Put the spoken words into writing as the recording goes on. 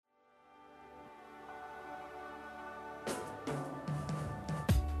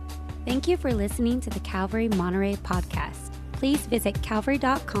Thank you for listening to the Calvary Monterey podcast. Please visit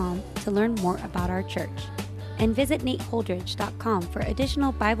calvary.com to learn more about our church. And visit nateholdridge.com for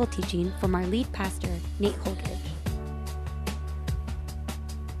additional Bible teaching from our lead pastor, Nate Holdridge.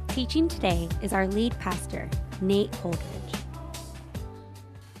 Teaching today is our lead pastor, Nate Holdridge.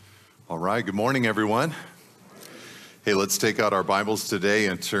 All right, good morning, everyone. Hey, let's take out our Bibles today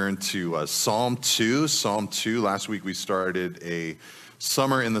and turn to Psalm 2. Psalm 2, last week we started a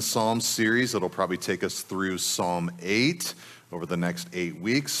Summer in the Psalms series. It'll probably take us through Psalm 8 over the next 8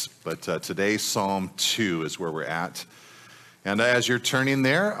 weeks. But today, Psalm 2 is where we're at. And as you're turning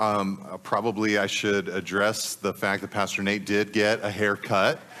there, probably I should address the fact that Pastor Nate did get a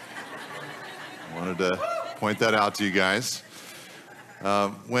haircut. I wanted to point that out to you guys.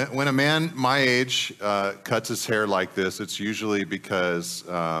 When a man my age cuts his hair like this, it's usually because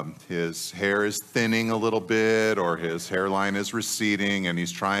his hair is thinning a little bit or his hairline is receding and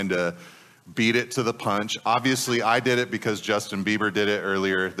he's trying to beat it to the punch. Obviously, I did it because Justin Bieber did it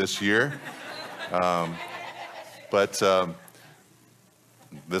earlier this year. But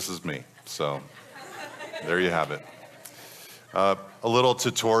this is me, so there you have it. A little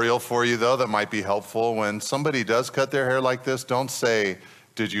tutorial for you, though, that might be helpful. When somebody does cut their hair like this, don't say,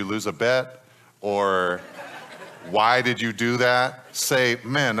 "Did you lose a bet?" or "Why did you do that?" Say,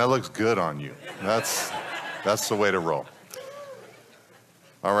 "Man, that looks good on you." That's the way to roll.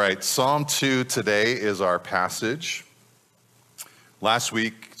 All right, Psalm 2 today is our passage. Last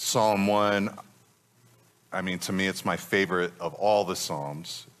week, Psalm 1, to me, it's my favorite of all the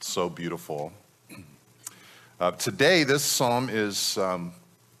Psalms. It's so beautiful. Today, this psalm is,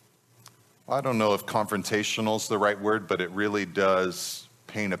 I don't know if confrontational is the right word, but it really does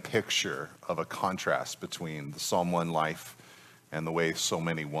paint a picture of a contrast between the Psalm 1 life and the way so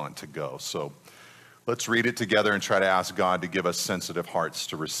many want to go. So let's read it together and try to ask God to give us sensitive hearts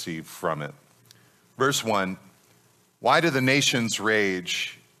to receive from it. Verse 1, "Why do the nations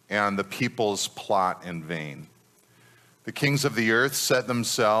rage and the peoples plot in vain? The kings of the earth set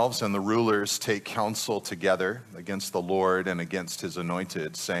themselves, and the rulers take counsel together against the Lord and against his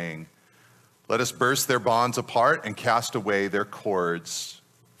anointed, saying, 'Let us burst their bonds apart and cast away their cords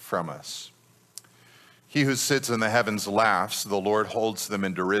from us.' He who sits in the heavens laughs, the Lord holds them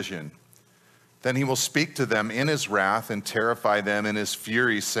in derision. Then he will speak to them in his wrath and terrify them in his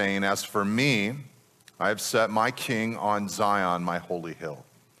fury, saying, 'As for me, I have set my king on Zion, my holy hill.'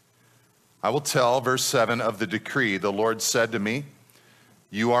 I will tell," verse 7, "of the decree. The Lord said to me,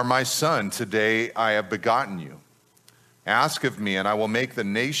 'You are my son. Today I have begotten you. Ask of me, and I will make the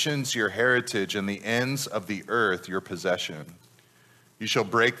nations your heritage and the ends of the earth your possession. You shall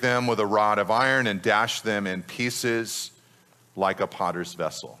break them with a rod of iron and dash them in pieces like a potter's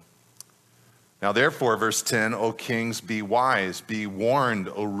vessel.' Now therefore," verse 10, "O kings, be wise, be warned,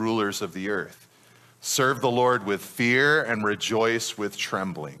 O rulers of the earth. Serve the Lord with fear and rejoice with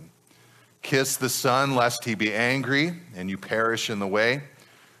trembling. Kiss the Son, lest he be angry and you perish in the way,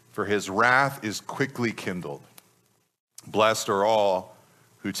 for his wrath is quickly kindled. Blessed are all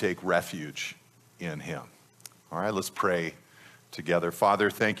who take refuge in him." All right, let's pray together.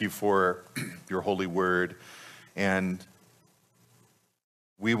 Father, thank you for your holy word. And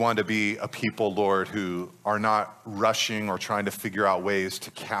we want to be a people, Lord, who are not rushing or trying to figure out ways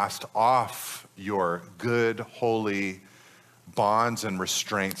to cast off your good, holy bonds and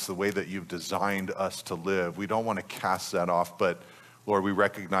restraints, the way that you've designed us to live. We don't want to cast that off, but Lord, we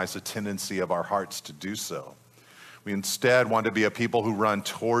recognize the tendency of our hearts to do so. We instead want to be a people who run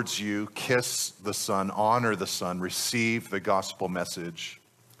towards you, kiss the Son, honor the Son, receive the gospel message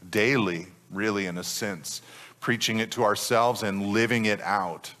daily, really in a sense, preaching it to ourselves and living it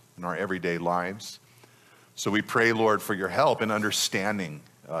out in our everyday lives. So we pray, Lord, for your help in understanding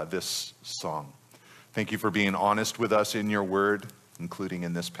this song. Thank you for being honest with us in your word, including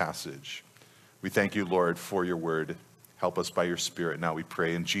in this passage. We thank you, Lord, for your word. Help us by your Spirit. Now we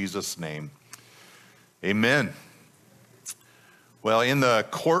pray in Jesus' name. Amen. Well, in the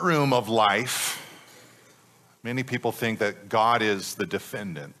courtroom of life, many people think that God is the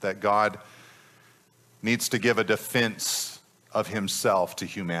defendant, that God needs to give a defense of himself to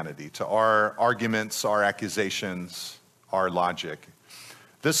humanity, to our arguments, our accusations, our logic.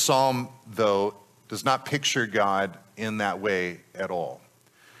 This psalm, though, does not picture God in that way at all.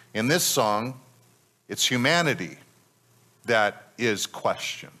 In this song, it's humanity that is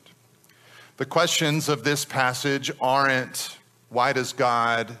questioned. The questions of this passage aren't, why does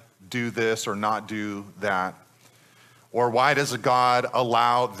God do this or not do that? Or why does God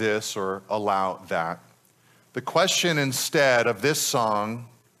allow this or allow that? The question instead of this song,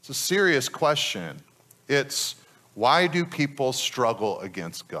 it's a serious question. It's, why do people struggle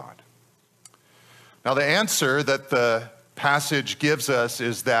against God? Now, the answer that the passage gives us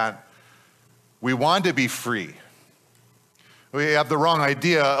is that we want to be free. We have the wrong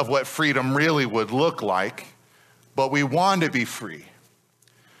idea of what freedom really would look like, but we want to be free.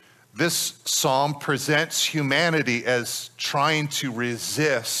 This psalm presents humanity as trying to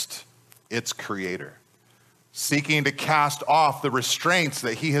resist its creator, seeking to cast off the restraints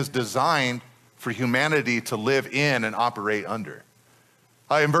that he has designed for humanity to live in and operate under.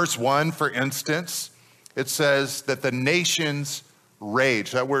 In verse 1, for instance, it says that the nations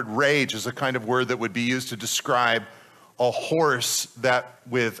rage. That word rage is a kind of word that would be used to describe a horse that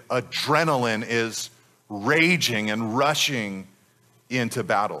with adrenaline is raging and rushing into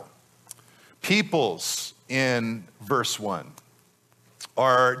battle. Peoples in verse 1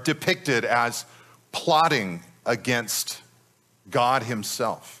 are depicted as plotting against God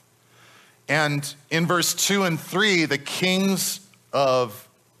himself. And in verse 2 and 3, the kings of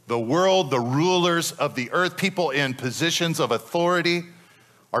the world, the rulers of the earth, people in positions of authority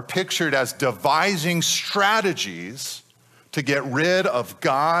are pictured as devising strategies to get rid of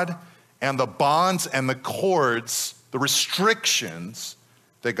God and the bonds and the cords, the restrictions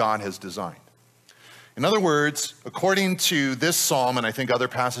that God has designed. In other words, according to this psalm, and I think other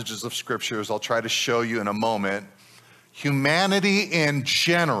passages of scriptures I'll try to show you in a moment, humanity in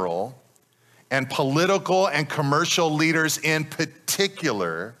general and political and commercial leaders in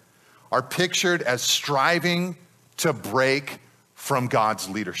particular are pictured as striving to break from God's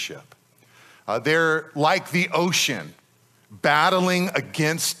leadership. They're like the ocean, battling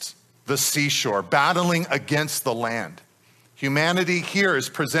against the seashore, battling against the land. Humanity here is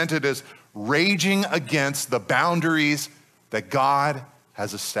presented as raging against the boundaries that God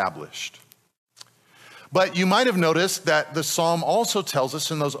has established. But you might have noticed that the psalm also tells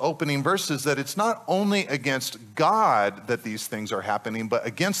us in those opening verses that it's not only against God that these things are happening, but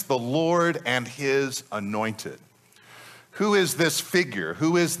against the Lord and his anointed. Who is this figure?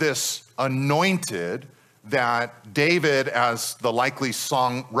 Who is this anointed that David, as the likely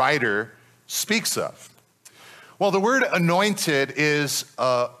songwriter, speaks of? Well, the word anointed is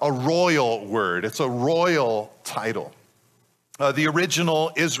a royal word. It's a royal title. The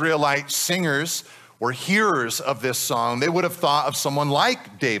original Israelite singers or hearers of this song, they would have thought of someone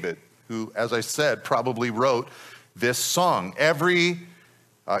like David, who, as I said, probably wrote this song. Every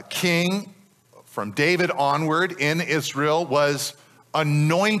king from David onward in Israel was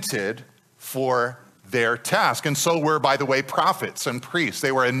anointed for their task. And so were, by the way, prophets and priests.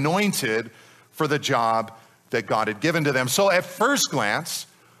 They were anointed for the job that God had given to them. So at first glance,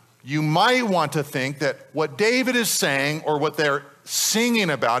 you might want to think that what David is saying, or what they're singing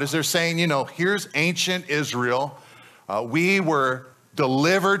about, is they're saying, here's ancient Israel. We were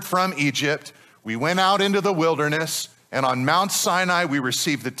delivered from Egypt. We went out into the wilderness, and on Mount Sinai, we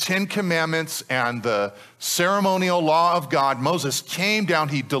received the 10 Commandments and the ceremonial law of God. Moses came down.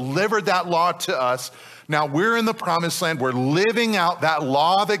 He delivered that law to us. Now we're in the promised land. We're living out that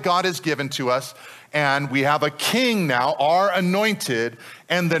law that God has given to us. And we have a king now, our anointed,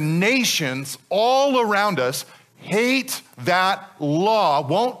 and the nations all around us hate that law,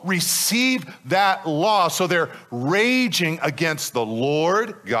 won't receive that law. So they're raging against the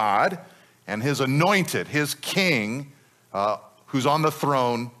Lord God and his anointed, his king, who's on the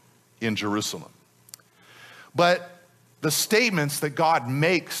throne in Jerusalem. But the statements that God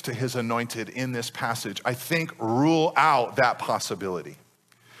makes to his anointed in this passage, I think, rule out that possibility.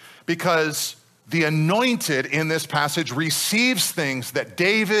 Because the anointed in this passage receives things that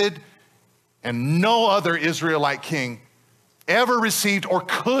David and no other Israelite king ever received or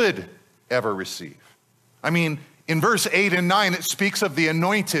could ever receive. I mean, in verse 8 and 9, it speaks of the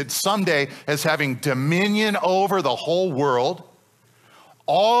anointed someday as having dominion over the whole world,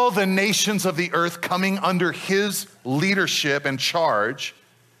 all the nations of the earth coming under his leadership and charge,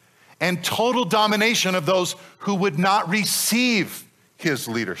 and total domination of those who would not receive his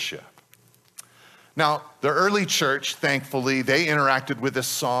leadership. Now, the early church, thankfully, they interacted with this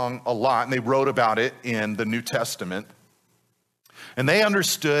song a lot, and they wrote about it in the New Testament. And they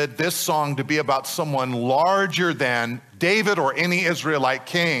understood this song to be about someone larger than David or any Israelite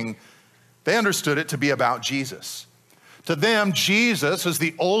king. They understood it to be about Jesus. To them, Jesus is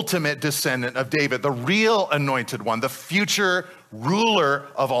the ultimate descendant of David, the real anointed one, the future ruler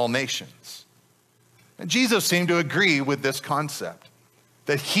of all nations. And Jesus seemed to agree with this concept,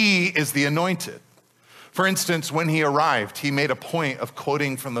 that he is the anointed. For instance, when he arrived, he made a point of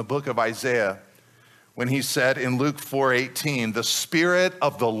quoting from the book of Isaiah when he said in Luke 4:18, "The Spirit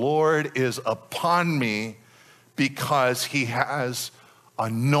of the Lord is upon me because he has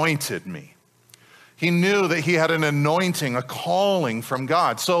anointed me." He knew that he had an anointing, a calling from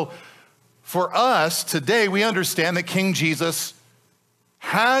God. So For us today, we understand that King Jesus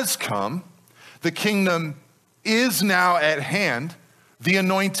has come. The kingdom is now at hand. The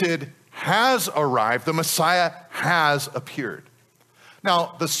anointed has arrived. The Messiah has appeared.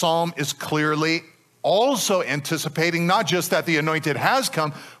 Now, the psalm is clearly also anticipating not just that the anointed has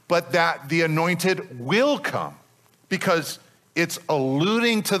come, but that the anointed will come, because it's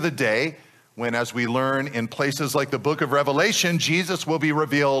alluding to the day when, as we learn in places like the book of Revelation, Jesus will be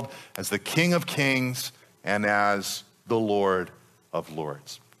revealed as the King of Kings and as the Lord of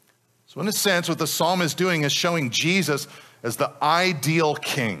Lords. So in a sense, what the psalm is doing is showing Jesus as the ideal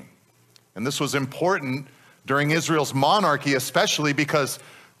king. And this was important during Israel's monarchy, especially because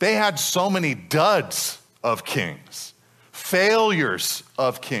they had so many duds of kings, failures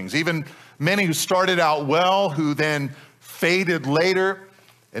of kings, even many who started out well, who then faded later.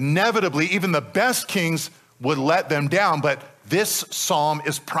 Inevitably, even the best kings would let them down. But this psalm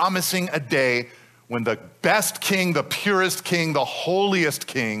is promising a day when the best king, the purest king, the holiest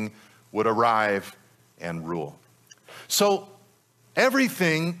king would arrive and rule. So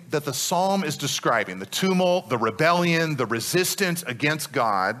everything that the psalm is describing, the tumult, the rebellion, the resistance against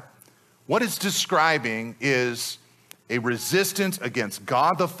God, what it's describing is a resistance against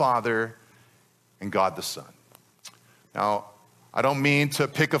God the Father and God the Son. Now, I don't mean to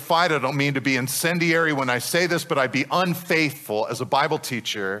pick a fight. I don't mean to be incendiary when I say this, but I'd be unfaithful as a Bible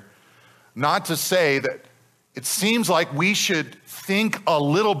teacher not to say that it seems like we should think a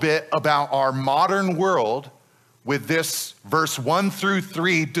little bit about our modern world with this verse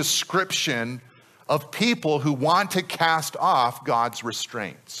 1-3 description of people who want to cast off God's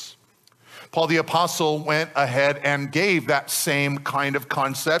restraints. Paul the Apostle went ahead and gave that same kind of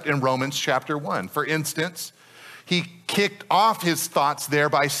concept in Romans chapter 1. For instance, he kicked off his thoughts there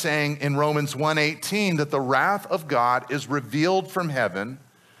by saying in Romans 1:18 that the wrath of God is revealed from heaven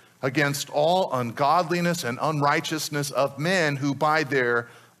against all ungodliness and unrighteousness of men who by their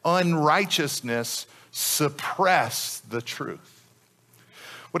unrighteousness suppress the truth.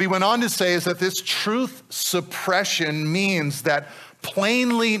 What he went on to say is that this truth suppression means that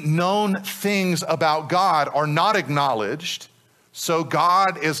plainly known things about God are not acknowledged, so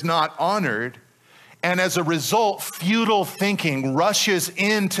God is not honored, and as a result, futile thinking rushes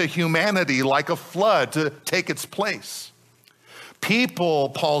into humanity like a flood to take its place. People,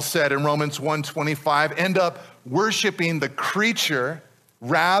 Paul said in Romans 1:25, end up worshiping the creature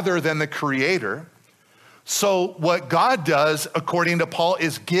rather than the creator. So what God does, according to Paul,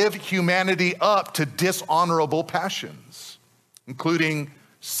 is give humanity up to dishonorable passions, including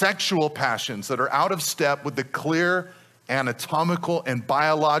sexual passions that are out of step with the clear anatomical and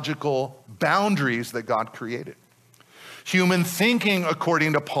biological boundaries that God created. Human thinking,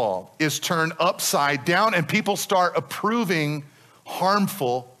 according to Paul, is turned upside down, and people start approving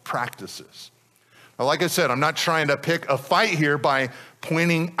harmful practices. Now, like I said, I'm not trying to pick a fight here by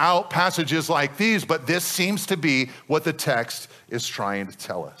pointing out passages like these, but this seems to be what the text is trying to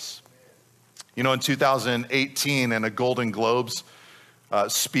tell us. You know, in 2018, in a Golden Globes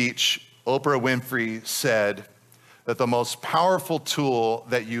speech, Oprah Winfrey said that the most powerful tool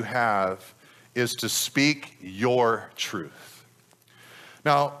that you have is to speak your truth.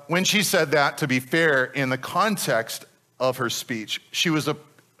 Now, when she said that, to be fair, in the context of her speech, she was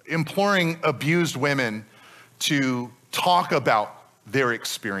imploring abused women to talk about their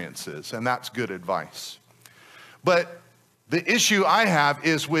experiences, and that's good advice. But the issue I have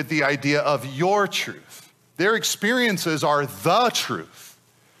is with the idea of your truth. Their experiences are the truth.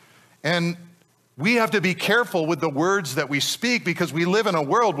 And we have to be careful with the words that we speak, because we live in a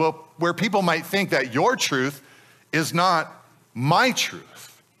world where people might think that your truth is not my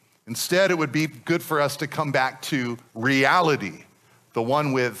truth. Instead, it would be good for us to come back to reality, the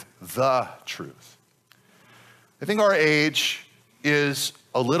one with the truth. I think our age is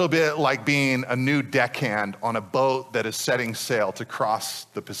a little bit like being a new deckhand on a boat that is setting sail to cross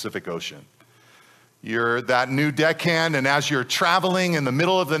the Pacific Ocean. You're that new deckhand, and as you're traveling in the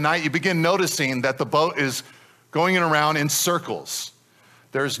middle of the night, you begin noticing that the boat is going around in circles.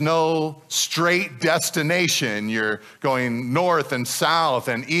 There's no straight destination. You're going north and south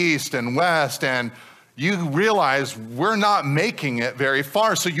and east and west, and you realize we're not making it very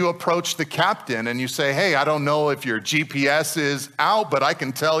far. So you approach the captain and you say, hey, I don't know if your GPS is out, but I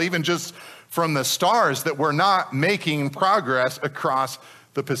can tell even just from the stars that we're not making progress across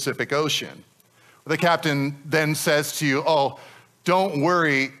the Pacific Ocean. The captain then says to you, oh, don't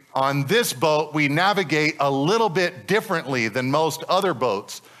worry, on this boat we navigate a little bit differently than most other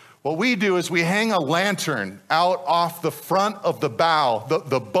boats. What we do is we hang a lantern out off the front of the bow,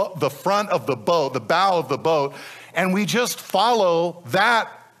 the front of the boat, the bow of the boat, and we just follow that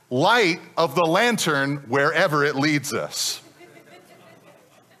light of the lantern wherever it leads us.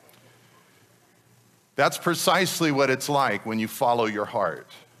 That's precisely what it's like when you follow your heart.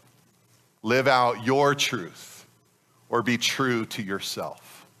 Live out your truth or be true to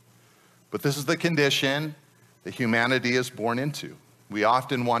yourself. But this is the condition that humanity is born into. We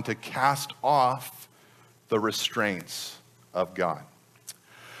often want to cast off the restraints of God.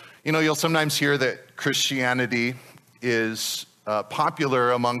 You know, you'll sometimes hear that Christianity is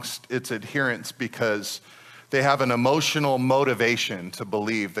popular amongst its adherents because they have an emotional motivation to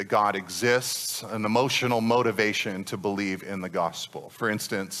believe that God exists, an emotional motivation to believe in the gospel. For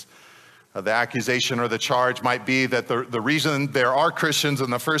instance, the accusation or the charge might be that the reason there are Christians in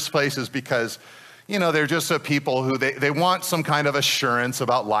the first place is because, you know, they're just a people who they want some kind of assurance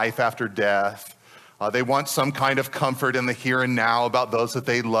about life after death. They want some kind of comfort in the here and now about those that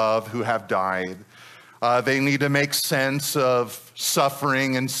they love who have died. They need to make sense of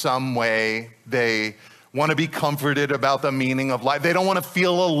suffering in some way. They want to be comforted about the meaning of life. They don't want to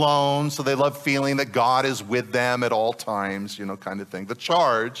feel alone, so they love feeling that God is with them at all times, you know, kind of thing. The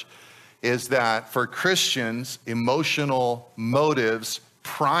charge is that for Christians, emotional motives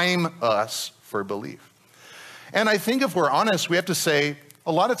prime us for belief. And I think if we're honest, we have to say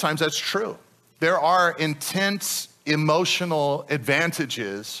a lot of times that's true. There are intense emotional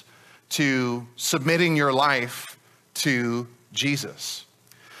advantages to submitting your life to Jesus.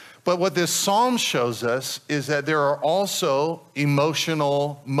 But what this psalm shows us is that there are also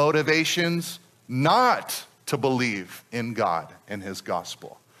emotional motivations not to believe in God and his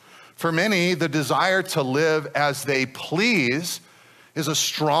gospel. For many, the desire to live as they please is a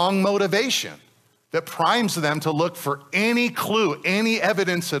strong motivation that primes them to look for any clue, any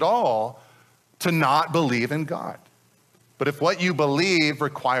evidence at all to not believe in God. But if what you believe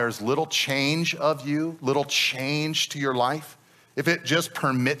requires little change of you, little change to your life, if it just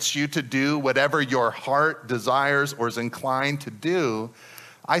permits you to do whatever your heart desires or is inclined to do,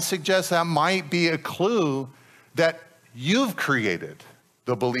 I suggest that might be a clue that you've created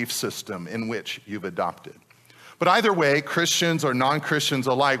the belief system in which you've adopted. But either way, Christians or non-Christians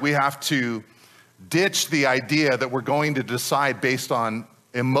alike, we have to ditch the idea that we're going to decide based on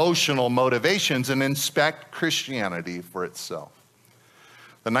emotional motivations and inspect Christianity for itself.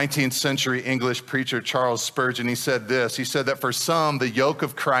 The 19th century English preacher Charles Spurgeon, he said this. He said that for some, the yoke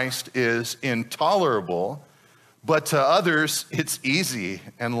of Christ is intolerable, but to others, it's easy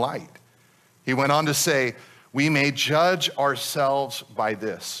and light. He went on to say, we may judge ourselves by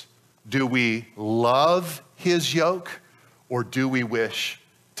this. Do we love his yoke, or do we wish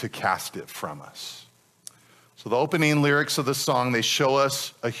to cast it from us? So the opening lyrics of the song, they show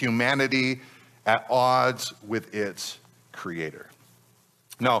us a humanity at odds with its creator.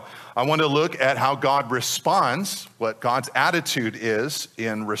 Now, I want to look at how God responds, what God's attitude is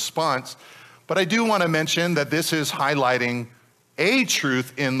in response. But I do want to mention that this is highlighting a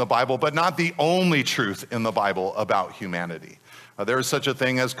truth in the Bible, but not the only truth in the Bible about humanity. There is such a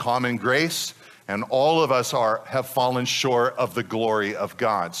thing as common grace, and all of us have fallen short of the glory of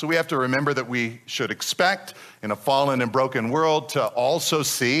God. So we have to remember that we should expect in a fallen and broken world to also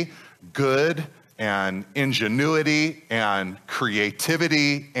see good and ingenuity and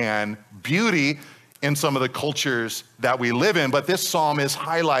creativity and beauty in some of the cultures that we live in. But this psalm is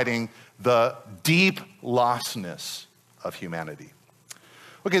highlighting the deep lostness of humanity.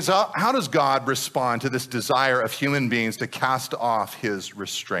 Okay, so how does God respond to this desire of human beings to cast off his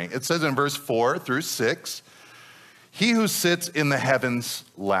restraint? It says in verse 4 through 6, he who sits in the heavens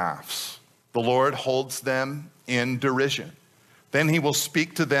laughs. The Lord holds them in derision. Then he will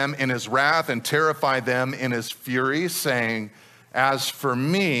speak to them in his wrath and terrify them in his fury, saying, as for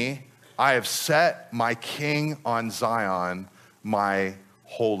me, I have set my king on Zion, my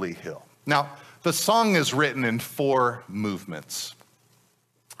holy hill. Now, the song is written in 4 movements,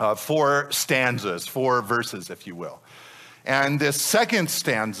 4 stanzas, 4 verses, if you will. And this second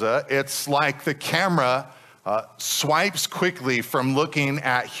stanza, it's like the camera swipes quickly from looking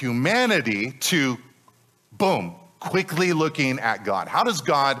at humanity to, boom, quickly looking at God. How does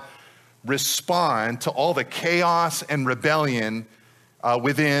God respond to all the chaos and rebellion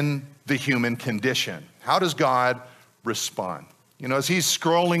within the human condition? How does God respond? You know, as he's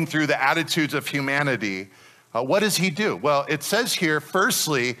scrolling through the attitudes of humanity, what does he do? Well, it says here,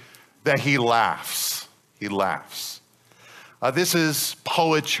 firstly, that he laughs. He laughs. This is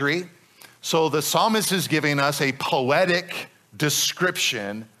poetry. So the psalmist is giving us a poetic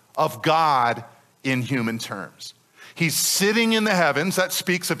description of God in human terms. He's sitting in the heavens. That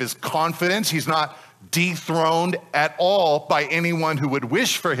speaks of his confidence. He's not dethroned at all by anyone who would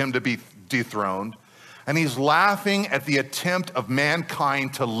wish for him to be dethroned. And he's laughing at the attempt of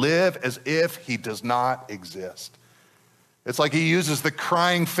mankind to live as if he does not exist. It's like he uses the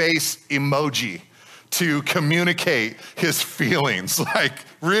crying face emoji to communicate his feelings. Like,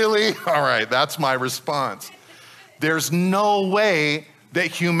 really? All right, that's my response. There's no way that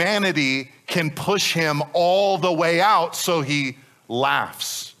humanity can push him all the way out, so he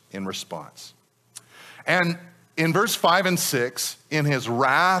laughs in response. And in verse 5 and 6, in his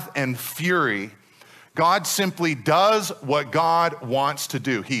wrath and fury, God simply does what God wants to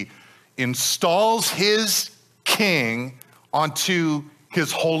do. He installs his king onto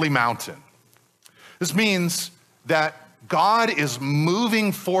his holy mountain. This means that God is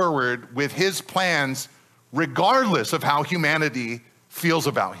moving forward with his plans regardless of how humanity feels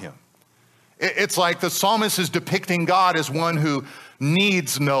about him. It's like the psalmist is depicting God as one who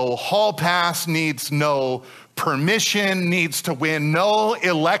needs no hall pass, needs no permission, needs to win no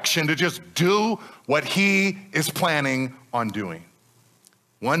election, to just do what he is planning on doing.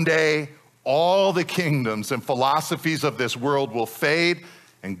 One day, all the kingdoms and philosophies of this world will fade,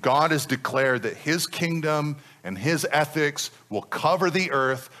 and God has declared that his kingdom and his ethics will cover the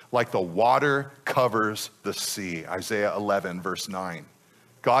earth like the water covers the sea. Isaiah 11, verse 9.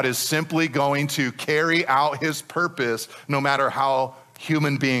 God is simply going to carry out his purpose no matter how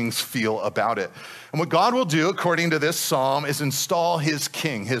human beings feel about it. And what God will do, according to this psalm, is install his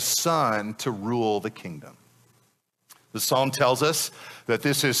king, his son, to rule the kingdom. The psalm tells us that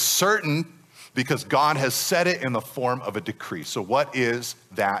this is certain because God has said it in the form of a decree. So what is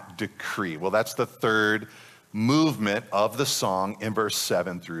that decree? Well, that's the third movement of the song in verse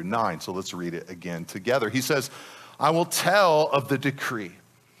 7 through 9. So let's read it again together. He says, I will tell of the decree.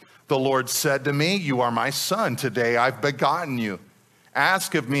 The Lord said to me, you are my son. Today I've begotten you.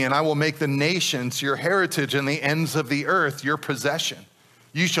 Ask of me, and I will make the nations your heritage and the ends of the earth your possession.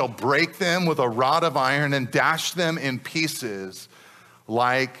 You shall break them with a rod of iron and dash them in pieces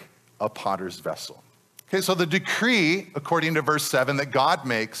like a potter's vessel. Okay, so the decree, according to verse 7, that God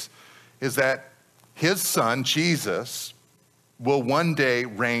makes is that his son, Jesus, will one day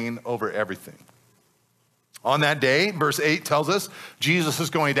reign over everything. On that day, verse 8 tells us, Jesus is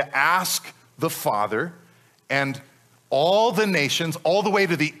going to ask the Father, and all the nations, all the way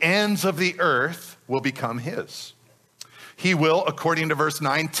to the ends of the earth, will become his. He will, according to verse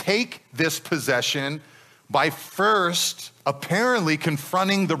 9, take this possession by first apparently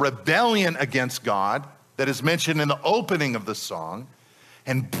confronting the rebellion against God that is mentioned in the opening of the song,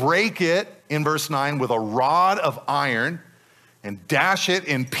 and break it, in verse 9, with a rod of iron and dash it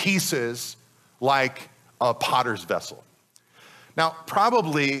in pieces like a potter's vessel. Now,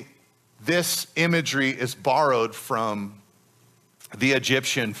 probably this imagery is borrowed from the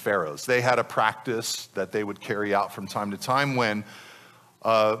Egyptian pharaohs. They had a practice that they would carry out from time to time when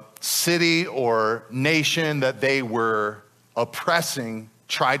a city or nation that they were oppressing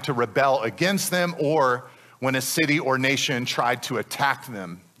tried to rebel against them, or when a city or nation tried to attack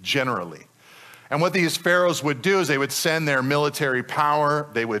them generally. And what these pharaohs would do is they would send their military power.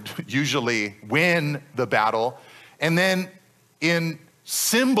 They would usually win the battle. And then in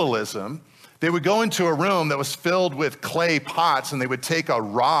symbolism, they would go into a room that was filled with clay pots, and they would take a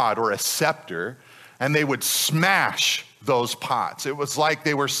rod or a scepter, and they would smash those pots. It was like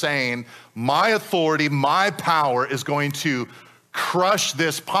they were saying, my authority, my power is going to crush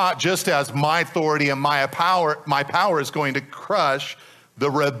this pot, just as my authority and my power is going to crush the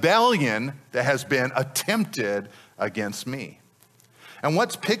rebellion that has been attempted against me. And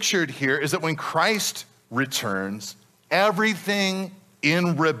what's pictured here is that when Christ returns, everything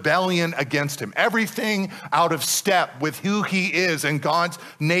in rebellion against him, everything out of step with who he is and God's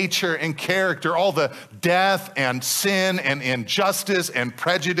nature and character, all the death and sin and injustice and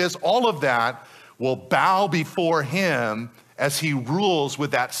prejudice, all of that will bow before him as he rules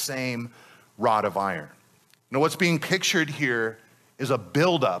with that same rod of iron. Now, what's being pictured here is a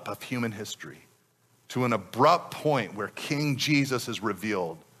buildup of human history to an abrupt point where King Jesus is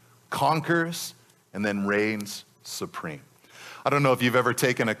revealed, conquers, and then reigns supreme. I don't know if you've ever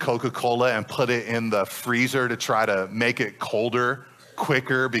taken a Coca-Cola and put it in the freezer to try to make it colder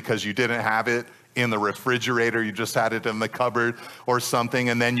quicker because you didn't have it in the refrigerator, you just had it in the cupboard or something,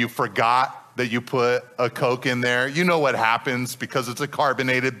 and then you forgot that you put a Coke in there. You know what happens because it's a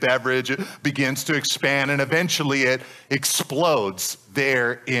carbonated beverage. It begins to expand, and eventually it explodes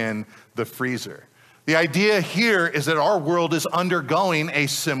there in the freezer. The idea here is that our world is undergoing a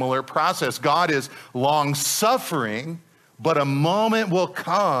similar process. God is long-suffering, but a moment will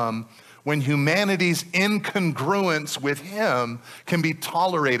come when humanity's incongruence with him can be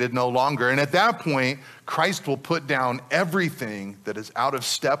tolerated no longer. And at that point, Christ will put down everything that is out of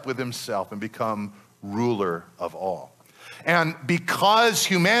step with himself and become ruler of all. And because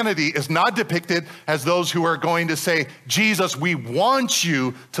humanity is not depicted as those who are going to say, Jesus, we want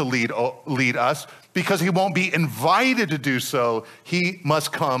you to lead us, because he won't be invited to do so, he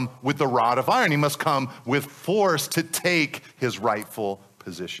must come with the rod of iron. He must come with force to take his rightful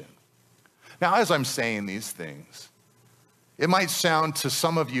position. Now, as I'm saying these things, it might sound to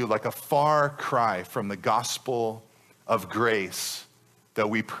some of you like a far cry from the gospel of grace that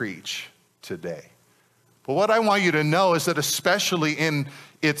we preach today. But what I want you to know is that especially in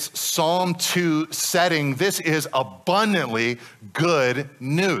its Psalm 2 setting, this is abundantly good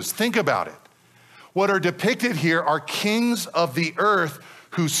news. Think about it. What are depicted here are kings of the earth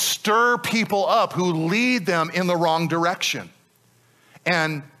who stir people up, who lead them in the wrong direction.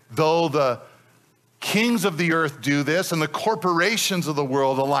 And though the kings of the earth do this and the corporations of the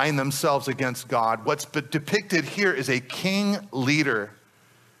world align themselves against God, what's depicted here is a king leader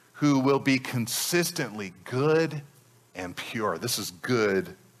who will be consistently good and pure. This is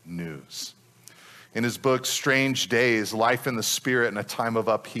good news. In his book, Strange Days, Life in the Spirit in a Time of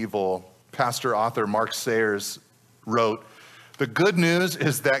Upheaval, pastor-author Mark Sayers wrote, "The good news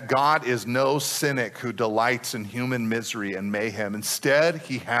is that God is no cynic who delights in human misery and mayhem. Instead,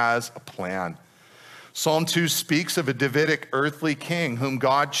 he has a plan. Psalm 2 speaks of a Davidic earthly king whom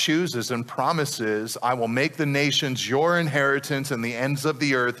God chooses and promises, I will make the nations your inheritance and the ends of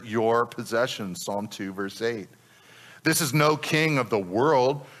the earth your possession. Psalm 2, verse 8. This is no king of the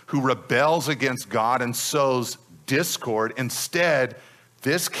world who rebels against God and sows discord. Instead,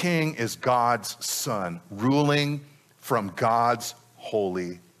 this king is God's son, ruling from God's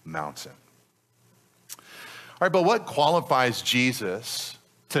holy mountain." All right, but what qualifies Jesus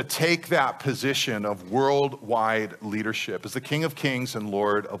to take that position of worldwide leadership as the King of Kings and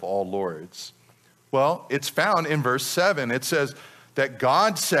Lord of all lords? Well, it's found in verse 7. It says that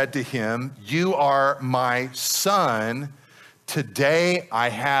God said to him, "You are my son. Today I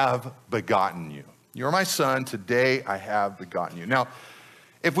have begotten you." You are my son. Today I have begotten you. Now,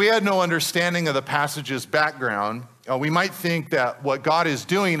 if we had no understanding of the passage's background, we might think that what God is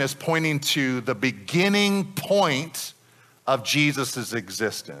doing is pointing to the beginning point of Jesus'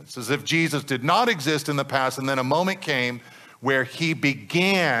 existence, as if Jesus did not exist in the past, and then a moment came where he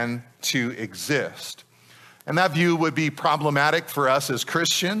began to exist. And that view would be problematic for us as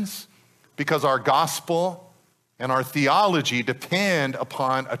Christians because our gospel and our theology depend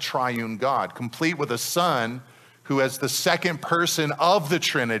upon a triune God, complete with a Son who, as the second person of the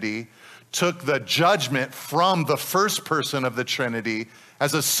Trinity, took the judgment from the first person of the Trinity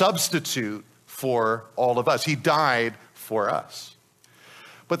as a substitute for all of us. He died for us.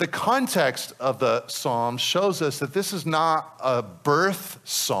 But the context of the psalm shows us that this is not a birth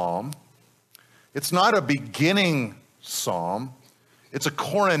psalm. It's not a beginning psalm. It's a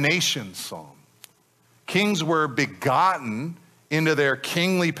coronation psalm. Kings were begotten into their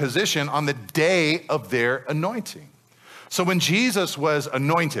kingly position on the day of their anointing. So when Jesus was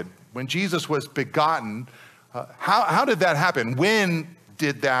anointed, when Jesus was begotten, how did that happen? When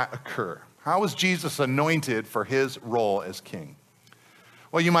did that occur? How was Jesus anointed for his role as king?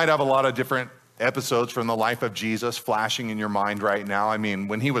 Well, you might have a lot of different episodes from the life of Jesus flashing in your mind right now. I mean,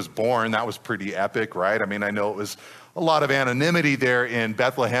 when he was born, that was pretty epic, right? I mean, I know it was a lot of anonymity there in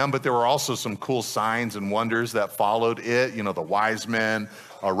Bethlehem, but there were also some cool signs and wonders that followed it. You know, the wise men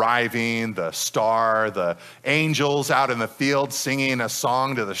arriving, the star, the angels out in the field singing a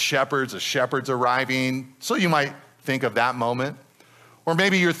song to the shepherds arriving. So you might think of that moment. Or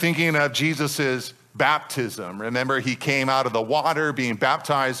maybe you're thinking of Jesus's baptism. Remember, he came out of the water being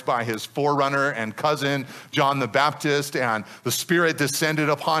baptized by his forerunner and cousin, John the Baptist, and the Spirit descended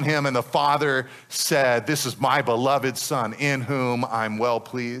upon him, and the Father said, "This is my beloved Son, in whom I'm well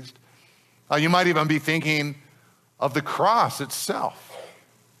pleased." You might even be thinking of the cross itself.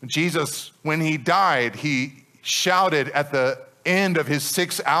 Jesus, when he died, he shouted at the end of his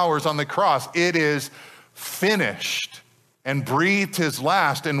 6 hours on the cross, "It is finished," and breathed his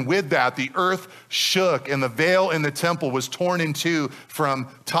last. And with that, the earth shook and the veil in the temple was torn in two from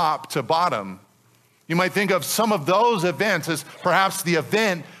top to bottom. You might think of some of those events as perhaps the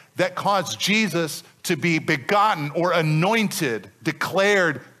event that caused Jesus to be begotten or anointed,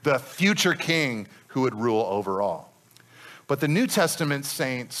 declared the future king who would rule over all. But the New Testament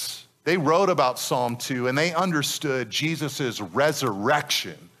saints, they wrote about Psalm 2 and they understood Jesus's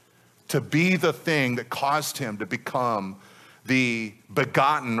resurrection to be the thing that caused him to become the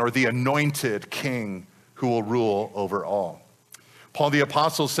begotten or the anointed king who will rule over all. Paul the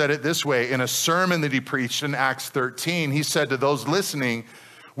Apostle said it this way in a sermon that he preached in Acts 13. He said to those listening,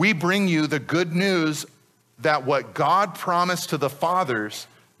 "We bring you the good news that what God promised to the fathers,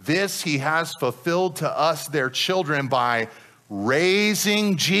 This he has fulfilled to us, their children, by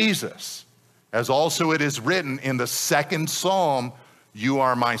raising Jesus. As also it is written in the second Psalm, you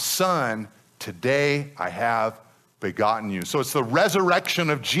are my son, today I have begotten you. So it's the resurrection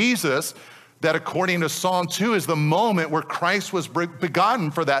of Jesus that, according to Psalm 2, is the moment where Christ was begotten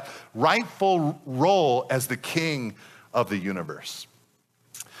for that rightful role as the king of the universe.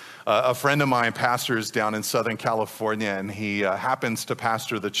 A friend of mine pastors down in Southern California, and he happens to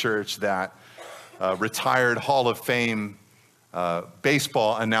pastor the church that retired Hall of Fame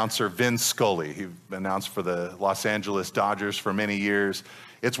baseball announcer Vin Scully. He announced for the Los Angeles Dodgers for many years.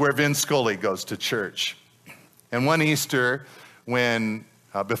 It's where Vin Scully goes to church. And one Easter, when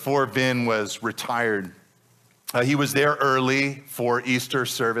before Vin was retired, he was there early for Easter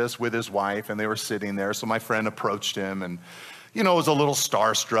service with his wife, and they were sitting there. So my friend approached him and, was a little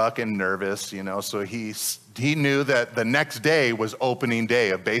starstruck and nervous, So he knew that the next day was opening day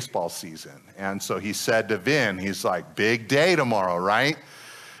of baseball season. And so he said to Vin, he's like, big day tomorrow, right?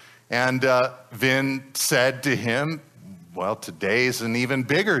 And Vin said to him, well, today's an even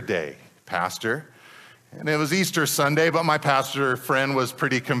bigger day, Pastor. And it was Easter Sunday, but my pastor friend was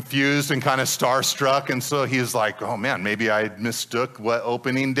pretty confused and kind of starstruck. And so he's like, oh man, maybe I mistook what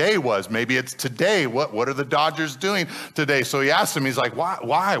opening day was. Maybe it's today. What are the Dodgers doing today? So he asked him, he's like,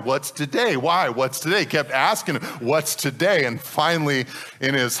 why? What's today? Why? What's today? He kept asking him, what's today? And finally,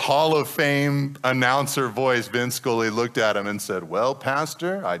 in his Hall of Fame announcer voice, Vin Scully looked at him and said, well,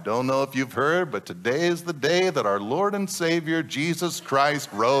 Pastor, I don't know if you've heard, but today is the day that our Lord and Savior, Jesus Christ,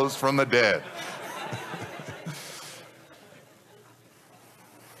 rose from the dead.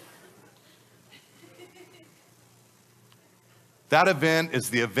 That event is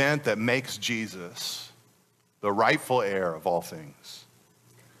the event that makes Jesus the rightful heir of all things.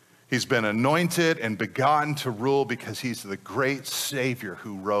 He's been anointed and begotten to rule because he's the great Savior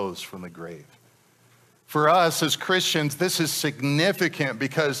who rose from the grave. For us as Christians, this is significant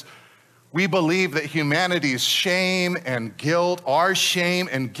because we believe that humanity's shame and guilt, our shame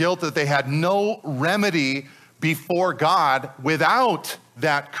and guilt, that they had no remedy before God without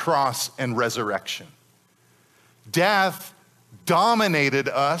that cross and resurrection. Death dominated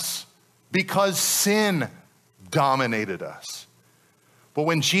us because sin dominated us. But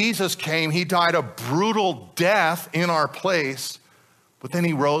when Jesus came, he died a brutal death in our place, but then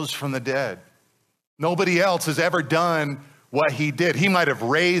he rose from the dead. Nobody else has ever done what he did. He might have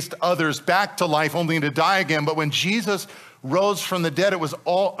raised others back to life only to die again, but when Jesus rose from the dead, it was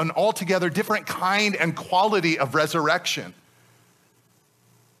an altogether different kind and quality of resurrection.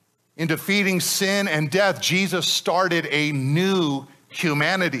 In defeating sin and death, Jesus started a new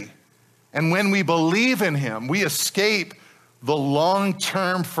humanity. And when we believe in him, we escape the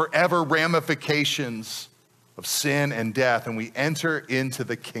long-term, forever ramifications of sin and death, and we enter into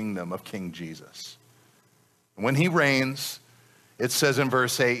the kingdom of King Jesus. And when he reigns, it says in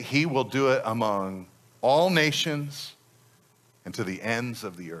verse 8, he will do it among all nations and to the ends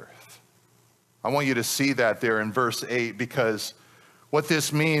of the earth. I want you to see that there in verse 8, because what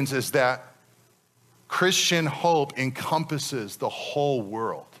this means is that Christian hope encompasses the whole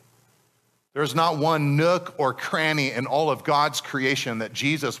world. There's not one nook or cranny in all of God's creation that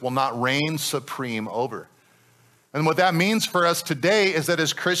Jesus will not reign supreme over. And what that means for us today is that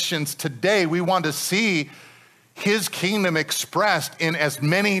as Christians today, we want to see his kingdom expressed in as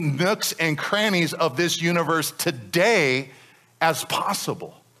many nooks and crannies of this universe today as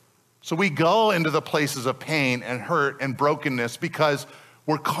possible. So we go into the places of pain and hurt and brokenness because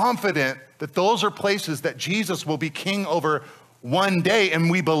we're confident that those are places that Jesus will be king over one day, and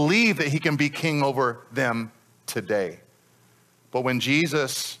we believe that he can be king over them today. But when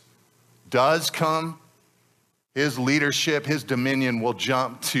Jesus does come, his leadership, his dominion will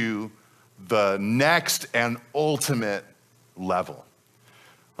jump to the next and ultimate level.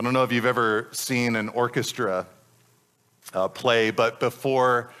 I don't know if you've ever seen an orchestra play, but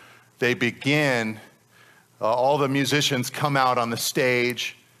before they begin, all the musicians come out on the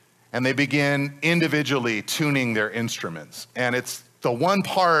stage and they begin individually tuning their instruments. And it's the one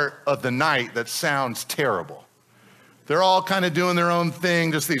part of the night that sounds terrible. They're all kind of doing their own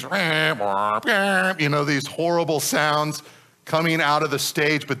thing, just these, these horrible sounds coming out of the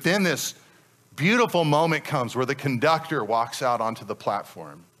stage. But then this beautiful moment comes where the conductor walks out onto the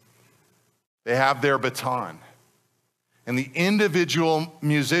platform. They have their baton. And the individual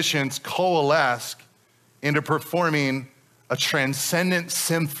musicians coalesce into performing a transcendent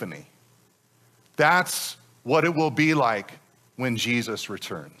symphony. That's what it will be like when Jesus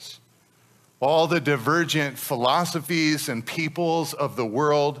returns. All the divergent philosophies and peoples of the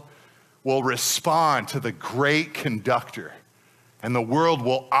world will respond to the great conductor and the world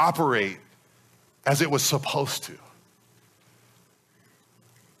will operate as it was supposed to.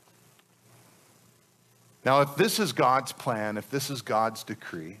 Now, if this is God's plan, if this is God's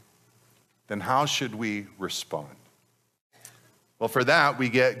decree, then how should we respond? Well, for that, we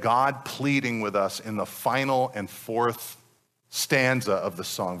get God pleading with us in the final and fourth stanza of the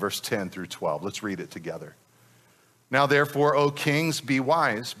song, verse 10 through 12. Let's read it together. Now, therefore, O kings, be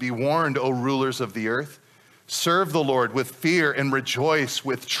wise, be warned, O rulers of the earth. Serve the Lord with fear and rejoice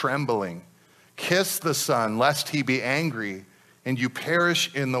with trembling. Kiss the Son, lest he be angry and you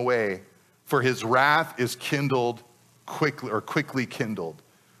perish in the way, for his wrath is quickly kindled.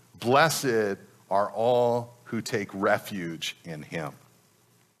 Blessed are all who take refuge in him.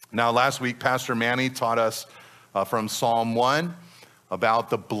 Now, last week, Pastor Manny taught us from Psalm 1 about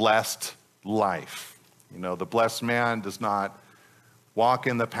the blessed life. You know, the blessed man does not walk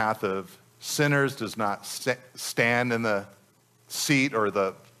in the path of sinners, does not stand in the seat, or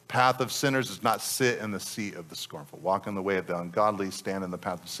the path of sinners does not sit in the seat of the scornful. Walk in the way of the ungodly, stand in the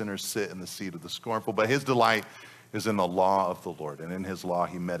path of sinners, sit in the seat of the scornful. But his delight is in the law of the Lord, and in his law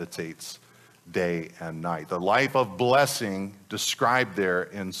he meditates day and night. The life of blessing described there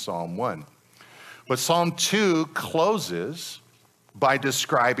in Psalm 1. But Psalm 2 closes by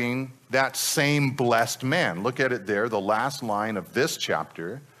describing that same blessed man. Look at it there, the last line of this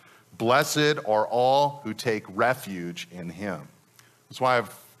chapter. Blessed are all who take refuge in him. That's why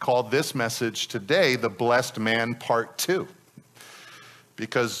I've called this message today the Blessed Man Part 2,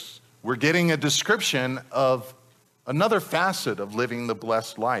 because we're getting a description of another facet of living the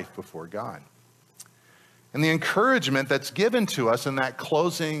blessed life before God. And the encouragement that's given to us in that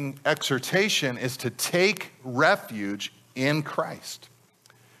closing exhortation is to take refuge in Christ.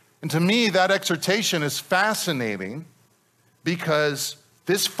 And to me, that exhortation is fascinating because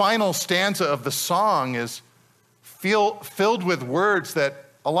this final stanza of the song is filled with words that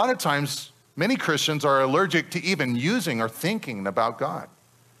a lot of times many Christians are allergic to even using or thinking about God.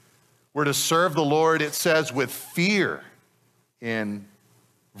 We're to serve the Lord, it says, with fear in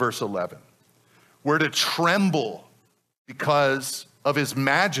verse 11. We're to tremble because of his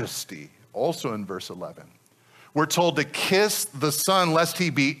majesty, also in verse 11. We're told to kiss the Son lest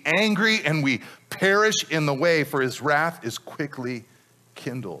he be angry and we perish in the way, for his wrath is quickly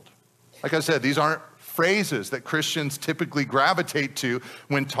kindled. Like I said, these aren't phrases that Christians typically gravitate to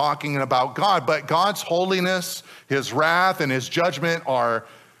when talking about God, but God's holiness, his wrath, and his judgment are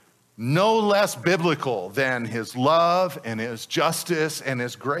no less biblical than his love and his justice and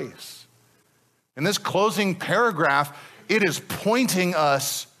his grace. In this closing paragraph, it is pointing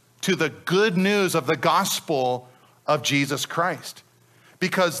us to the good news of the gospel of Jesus Christ.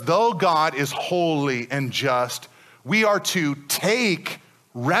 Because though God is holy and just, we are to take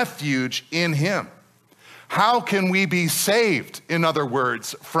refuge in him. How can we be saved, in other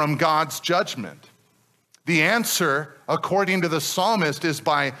words, from God's judgment? The answer, according to the psalmist, is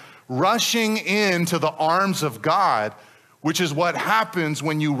by rushing into the arms of God, which is what happens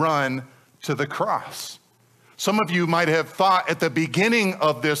when you run to the cross. Some of you might have thought at the beginning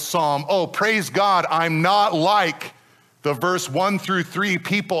of this psalm, oh, praise God, I'm not like the verse 1 through 3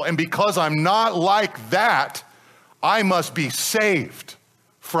 people, and because I'm not like that, I must be saved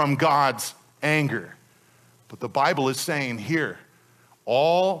from God's anger. But the Bible is saying here,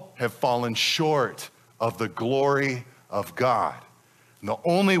 all have fallen short of the glory of God. And the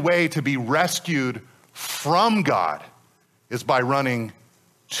only way to be rescued from God is by running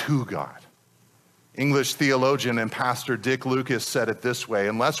to God. English theologian and pastor Dick Lucas said it this way: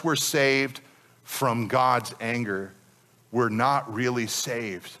 unless we're saved from God's anger, we're not really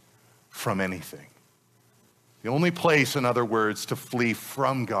saved from anything. The only place, in other words, to flee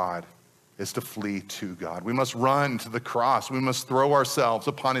from God is to flee to God. We must run to the cross. We must throw ourselves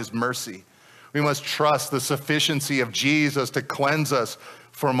upon his mercy. We must trust the sufficiency of Jesus to cleanse us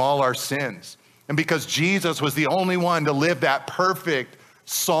from all our sins. And because Jesus was the only one to live that perfect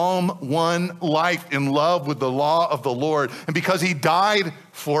Psalm 1 life in love with the law of the Lord, and because he died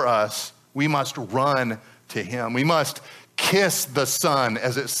for us, we must run to him. We must kiss the Son,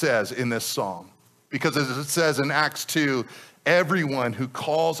 as it says in this psalm. Because as it says in Acts 2, everyone who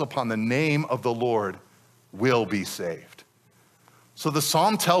calls upon the name of the Lord will be saved. So the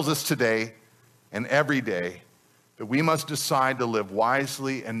psalm tells us today and every day that we must decide to live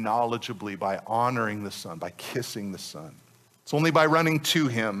wisely and knowledgeably by honoring the Son, by kissing the Son. It's only by running to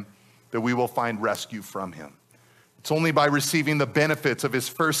him that we will find rescue from him. It's only by receiving the benefits of his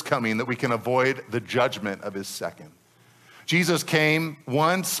first coming that we can avoid the judgment of his second. Jesus came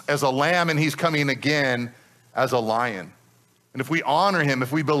once as a lamb, and he's coming again as a lion. And if we honor him,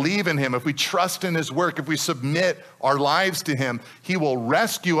 if we believe in him, if we trust in his work, if we submit our lives to him, he will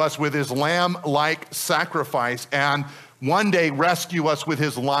rescue us with his lamb-like sacrifice and one day rescue us with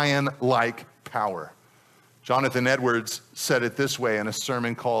his lion-like power. Jonathan Edwards said it this way in a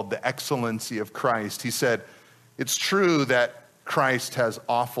sermon called The Excellency of Christ. He said, "It's true that Christ has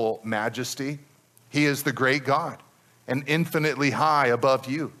awful majesty. He is the great God and infinitely high above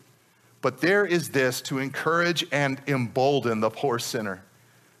you. But there is this to encourage and embolden the poor sinner,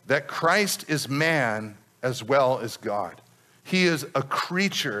 that Christ is man as well as God. He is a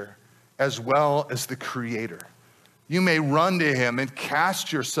creature as well as the creator. You may run to him and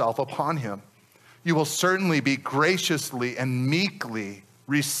cast yourself upon him. You will certainly be graciously and meekly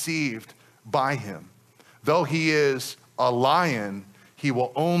received by him. Though he is a lion, he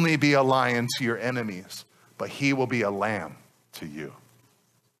will only be a lion to your enemies, but he will be a lamb to you."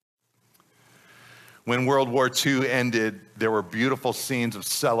 When World War II ended, there were beautiful scenes of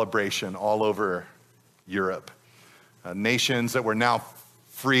celebration all over Europe. Nations that were now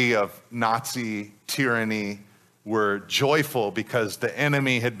free of Nazi tyranny were joyful because the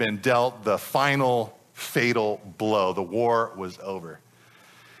enemy had been dealt the final fatal blow. The war was over.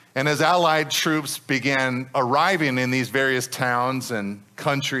 And as Allied troops began arriving in these various towns and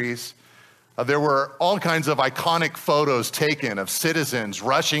countries, there were all kinds of iconic photos taken of citizens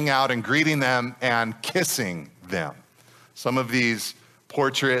rushing out and greeting them and kissing them. Some of these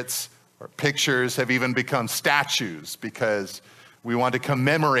portraits or pictures have even become statues because we want to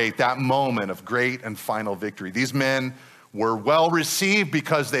commemorate that moment of great and final victory. These men were well received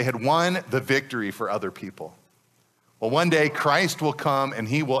because they had won the victory for other people. Well, one day Christ will come and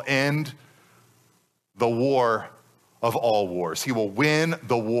he will end the war of all wars. He will win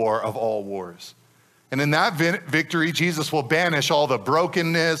the war of all wars. And in that victory, Jesus will banish all the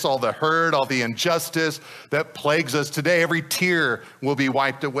brokenness, all the hurt, all the injustice that plagues us today. Every tear will be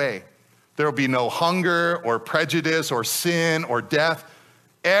wiped away. There will be no hunger or prejudice or sin or death.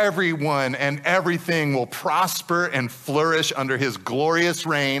 Everyone and everything will prosper and flourish under his glorious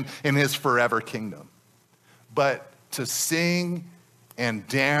reign in his forever kingdom. But to sing and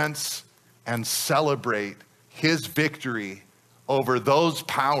dance and celebrate his victory over those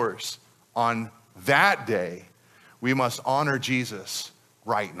powers on that day, we must honor Jesus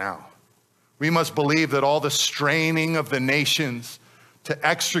right now. We must believe that all the straining of the nations to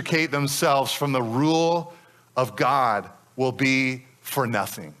extricate themselves from the rule of God will be for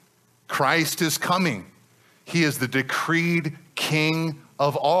nothing. Christ is coming. He is the decreed King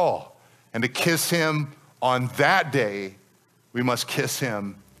of all. And to kiss him on that day, we must kiss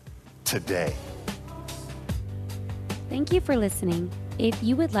him today. Thank you for listening. If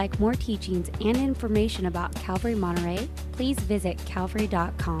you would like more teachings and information about Calvary Monterey, please visit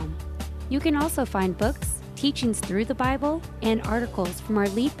calvary.com. You can also find books, teachings through the Bible, and articles from our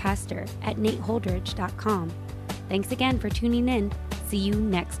lead pastor at nateholdridge.com. Thanks again for tuning in. See you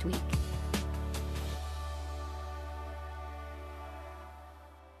next week.